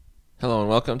Hello and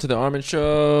welcome to the Armin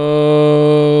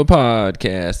Show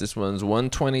podcast. This one's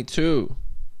 122.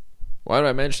 Why do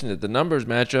I mention it? The numbers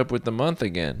match up with the month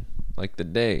again, like the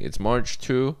day. It's March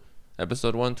 2,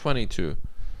 episode 122.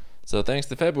 So thanks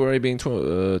to February being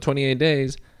 28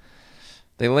 days,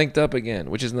 they linked up again,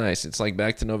 which is nice. It's like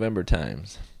back to November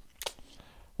times.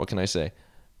 What can I say?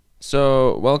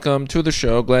 So welcome to the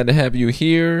show. Glad to have you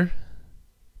here.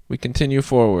 We continue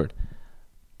forward.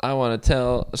 I want to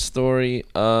tell a story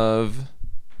of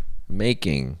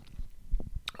making.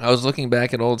 I was looking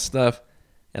back at old stuff,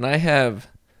 and I have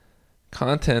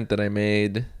content that I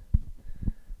made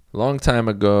a long time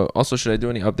ago. Also, should I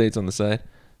do any updates on the side?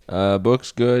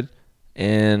 Books, good.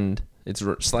 And it's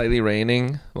slightly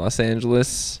raining, Los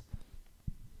Angeles.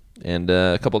 And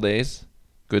a couple days.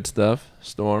 Good stuff.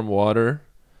 Storm, water.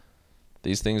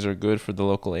 These things are good for the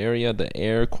local area. The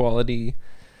air quality,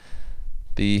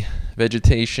 the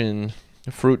vegetation,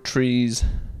 fruit trees,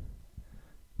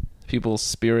 people's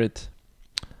spirit.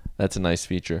 That's a nice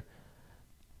feature.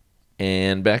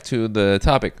 And back to the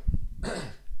topic.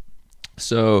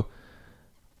 So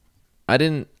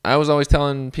I was always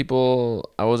telling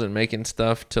people I wasn't making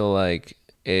stuff till like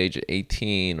age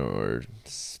 18 or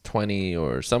 20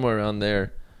 or somewhere around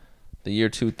there. The year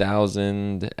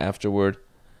 2000, afterward,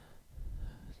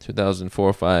 2004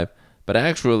 or 5. But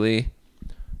actually,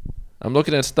 I'm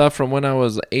looking at stuff from when I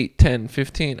was 8, 10,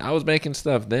 15. I was making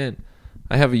stuff then.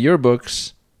 I have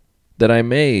yearbooks that I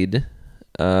made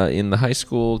in the high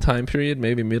school time period,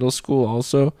 maybe middle school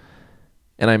also,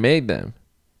 and I made them.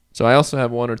 So I also have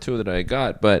one or two that I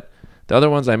got, but the other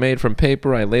ones I made from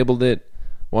paper. I labeled it.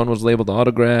 One was labeled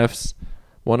autographs.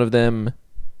 One of them,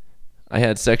 I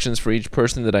had sections for each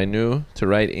person that I knew to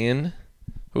write in.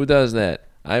 Who does that?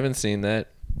 I haven't seen that.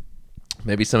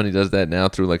 Maybe somebody does that now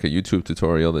through like a YouTube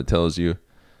tutorial that tells you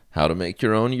how to make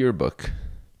your own yearbook.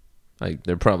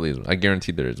 There probably is one. I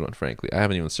guarantee there is one, frankly. I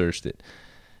haven't even searched it.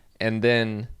 And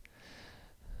then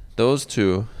those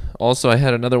two. Also, I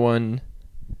had another one.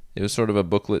 It was sort of a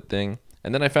booklet thing.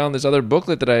 And then I found this other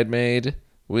booklet that I had made,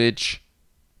 which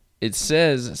it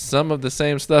says some of the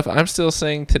same stuff I'm still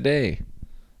saying today.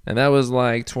 And that was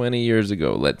like 20 years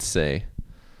ago, let's say.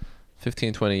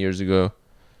 15, 20 years ago.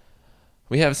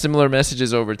 We have similar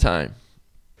messages over time.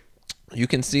 You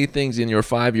can see things in your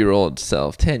 5-year-old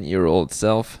self, 10-year-old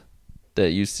self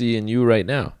that you see in you right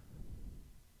now.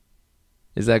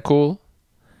 Is that cool?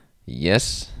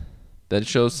 Yes. That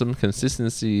shows some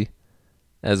consistency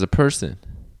as a person.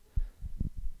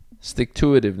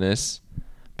 Stick-to-itiveness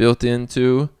built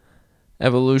into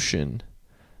evolution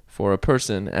for a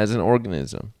person as an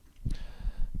organism.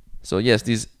 So yes,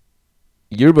 these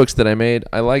yearbooks that I made,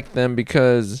 I like them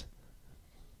because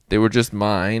they were just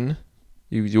mine.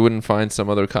 You wouldn't find some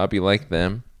other copy like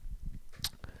them.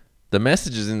 The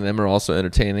messages in them are also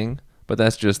entertaining, but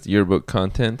that's just yearbook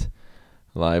content,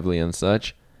 lively and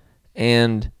such.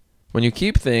 And when you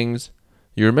keep things,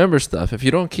 you remember stuff. If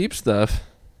you don't keep stuff,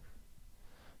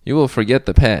 you will forget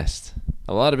the past.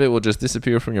 A lot of it will just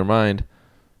disappear from your mind.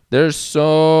 There's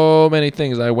so many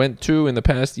things I went to in the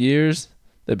past years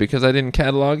that because I didn't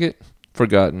catalog it,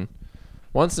 forgotten.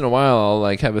 Once in a while, I'll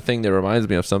like have a thing that reminds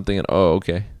me of something and, oh,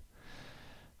 okay.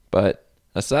 But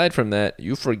aside from that,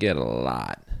 you forget a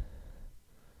lot.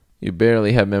 You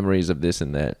barely have memories of this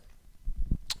and that.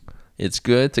 It's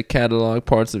good to catalog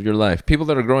parts of your life. People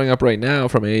that are growing up right now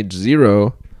from age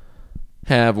 0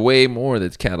 have way more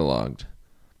that's cataloged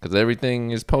because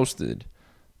everything is posted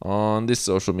on this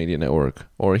social media network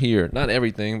or here. Not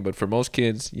everything, but for most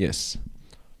kids, yes.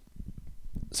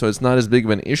 So it's not as big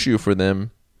of an issue for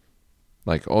them.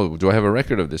 Like, oh, do I have a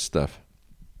record of this stuff?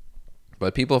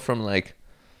 But people from like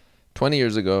 20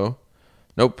 years ago,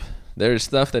 nope, there's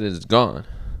stuff that is gone.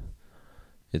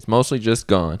 It's mostly just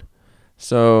gone.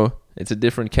 So it's a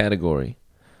different category.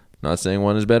 Not saying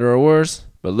one is better or worse,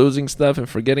 but losing stuff and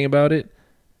forgetting about it,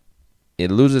 it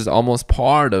loses almost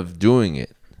part of doing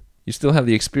it. You still have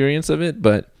the experience of it,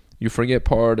 but you forget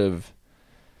part of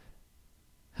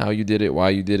how you did it, why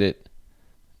you did it,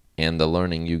 and the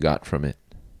learning you got from it.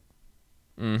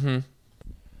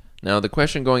 Now, the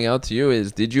question going out to you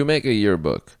is, did you make a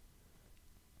yearbook?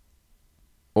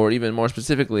 Or even more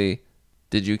specifically,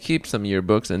 did you keep some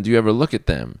yearbooks and do you ever look at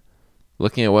them?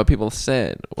 Looking at what people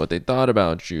said, what they thought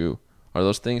about you. Are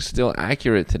those things still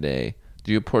accurate today?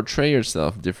 Do you portray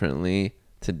yourself differently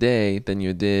today than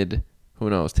you did,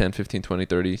 who knows, 10, 15, 20,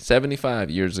 30,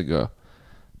 75 years ago?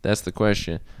 That's the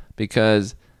question.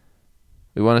 Because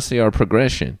we want to see our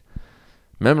progression.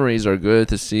 Memories are good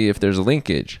to see if there's a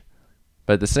linkage.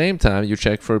 But at the same time, you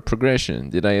check for progression.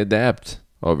 Did I adapt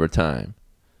over time?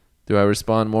 Do I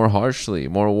respond more harshly,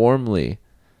 more warmly?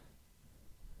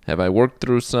 Have I worked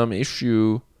through some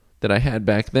issue that I had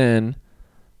back then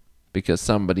because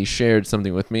somebody shared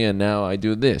something with me and now I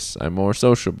do this? I'm more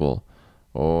sociable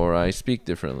or I speak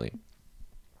differently.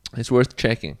 It's worth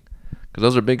checking because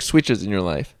those are big switches in your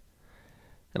life.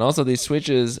 And also these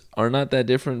switches are not that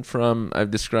different from,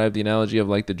 I've described the analogy of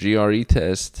like the GRE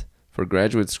test for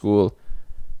graduate school.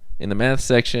 In the math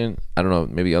section, I don't know,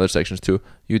 maybe other sections too,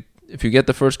 if you get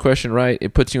the first question right,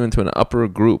 it puts you into an upper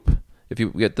group. If you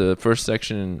get the first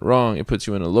section wrong, it puts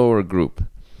you in a lower group.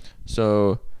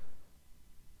 So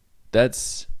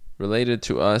that's related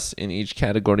to us in each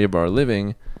category of our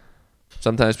living.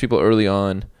 Sometimes people early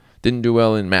on didn't do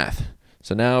well in math.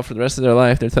 So now for the rest of their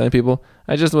life, they're telling people,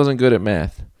 I just wasn't good at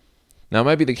math. Now it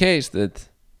might be the case that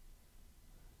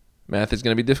math is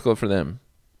going to be difficult for them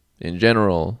in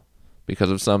general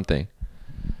because of something.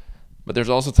 But there's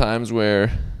also times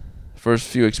where first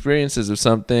few experiences of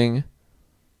something,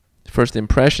 first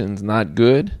impressions not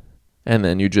good, and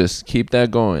then you just keep that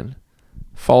going.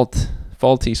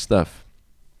 Faulty stuff.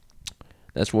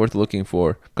 That's worth looking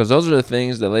for. Because those are the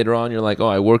things that later on you're like, oh,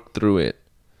 I worked through it.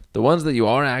 The ones that you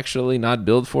are actually not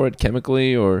built for it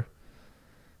chemically or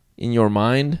in your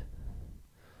mind,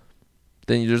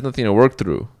 then there's nothing to work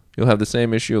through. You'll have the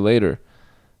same issue later.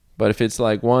 But if it's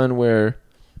like one where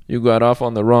you got off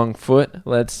on the wrong foot,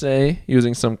 let's say,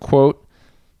 using some quote,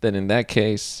 then in that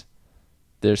case,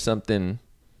 there's something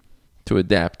to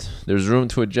adapt. There's room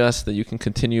to adjust that you can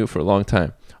continue for a long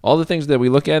time. All the things that we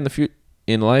look at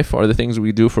in life are the things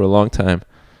we do for a long time.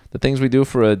 The things we do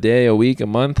for a day, a week, a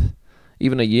month,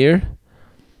 even a year,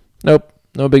 nope,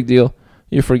 no big deal.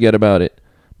 You forget about it.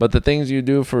 But the things you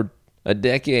do for a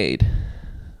decade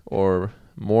or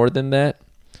more than that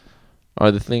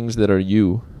are the things that are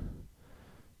you.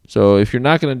 So if you're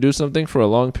not going to do something for a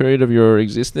long period of your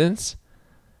existence,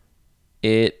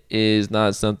 it is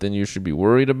not something you should be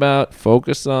worried about,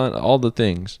 focus on, all the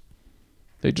things.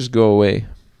 They just go away.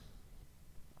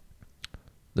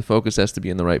 The focus has to be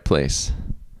in the right place.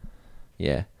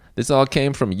 Yeah. This all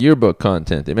came from yearbook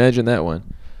content. Imagine that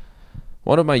one.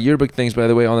 One of my yearbook things, by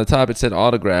the way, on the top it said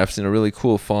autographs in a really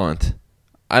cool font.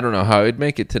 I don't know how I'd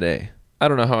make it today. I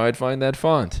don't know how I'd find that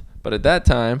font. But at that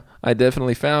time, I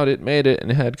definitely found it, made it,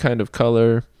 and it had kind of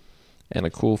color and a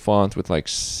cool font with like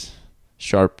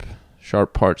sharp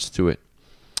parts to it.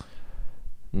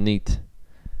 Neat.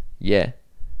 Yeah.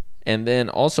 And then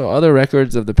also other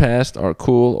records of the past are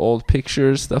cool. Old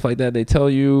pictures, stuff like that. They tell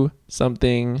you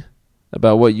something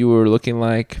about what you were looking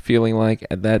like, feeling like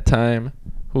at that time,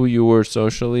 who you were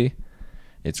socially.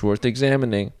 It's worth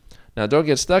examining. Now, don't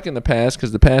get stuck in the past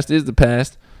because the past is the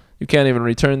past. You can't even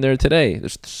return there today.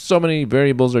 There's so many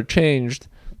variables are changed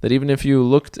that even if you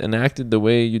looked and acted the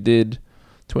way you did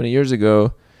 20 years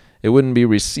ago, it wouldn't be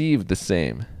received the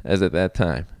same as at that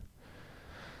time.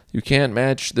 You can't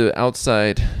match the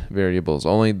outside variables,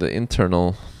 only the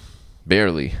internal,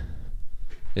 barely.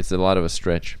 It's a lot of a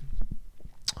stretch.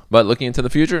 But looking into the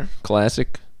future,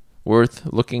 classic, worth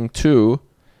looking to.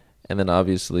 And then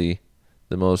obviously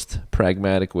the most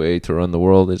pragmatic way to run the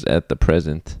world is at the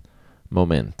present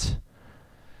moment.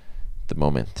 The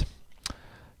moment.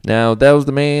 Now, that was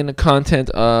the main content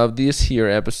of this here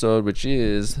episode, which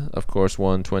is, of course,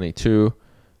 122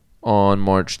 on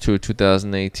March 2,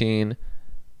 2018.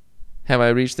 Have I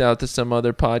reached out to some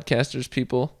other podcasters,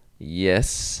 people?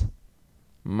 Yes.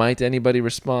 Might anybody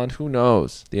respond? Who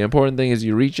knows? The important thing is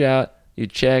you reach out, you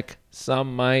check.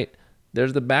 Some might.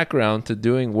 There's the background to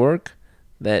doing work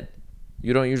that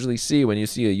you don't usually see when you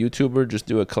see a YouTuber just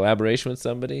do a collaboration with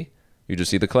somebody. You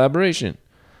just see the collaboration.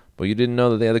 But you didn't know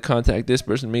that they had to contact this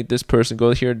person, meet this person,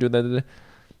 go here, do that.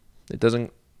 It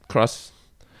doesn't cross.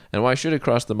 And why should it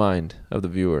cross the mind of the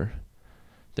viewer?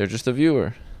 They're just a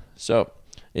viewer. So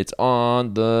it's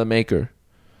on the maker.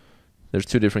 There's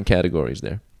two different categories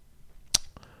there.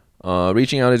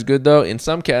 Reaching out is good, though. In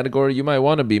some category, you might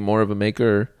want to be more of a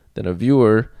maker than a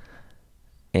viewer,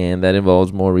 and that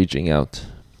involves more reaching out.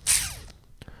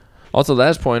 Also,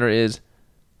 last pointer is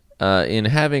in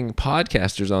having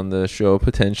podcasters on the show,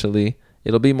 potentially,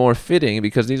 it'll be more fitting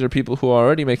because these are people who are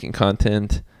already making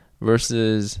content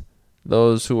versus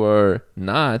those who are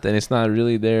not, and it's not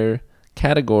really their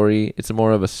category. It's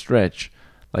more of a stretch,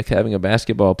 like having a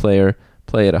basketball player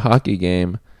play at a hockey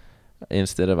game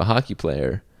instead of a hockey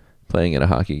player playing at a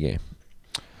hockey game.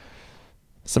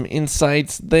 Some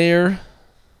insights there.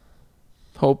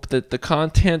 Hope that the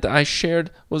content I shared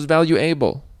was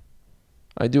valuable.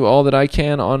 I do all that I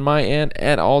can on my end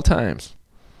at all times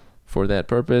for that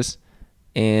purpose,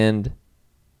 and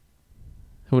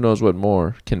who knows what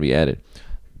more can be added.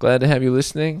 Glad to have you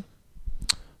listening.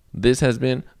 This has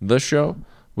been The Show.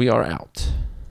 We are out.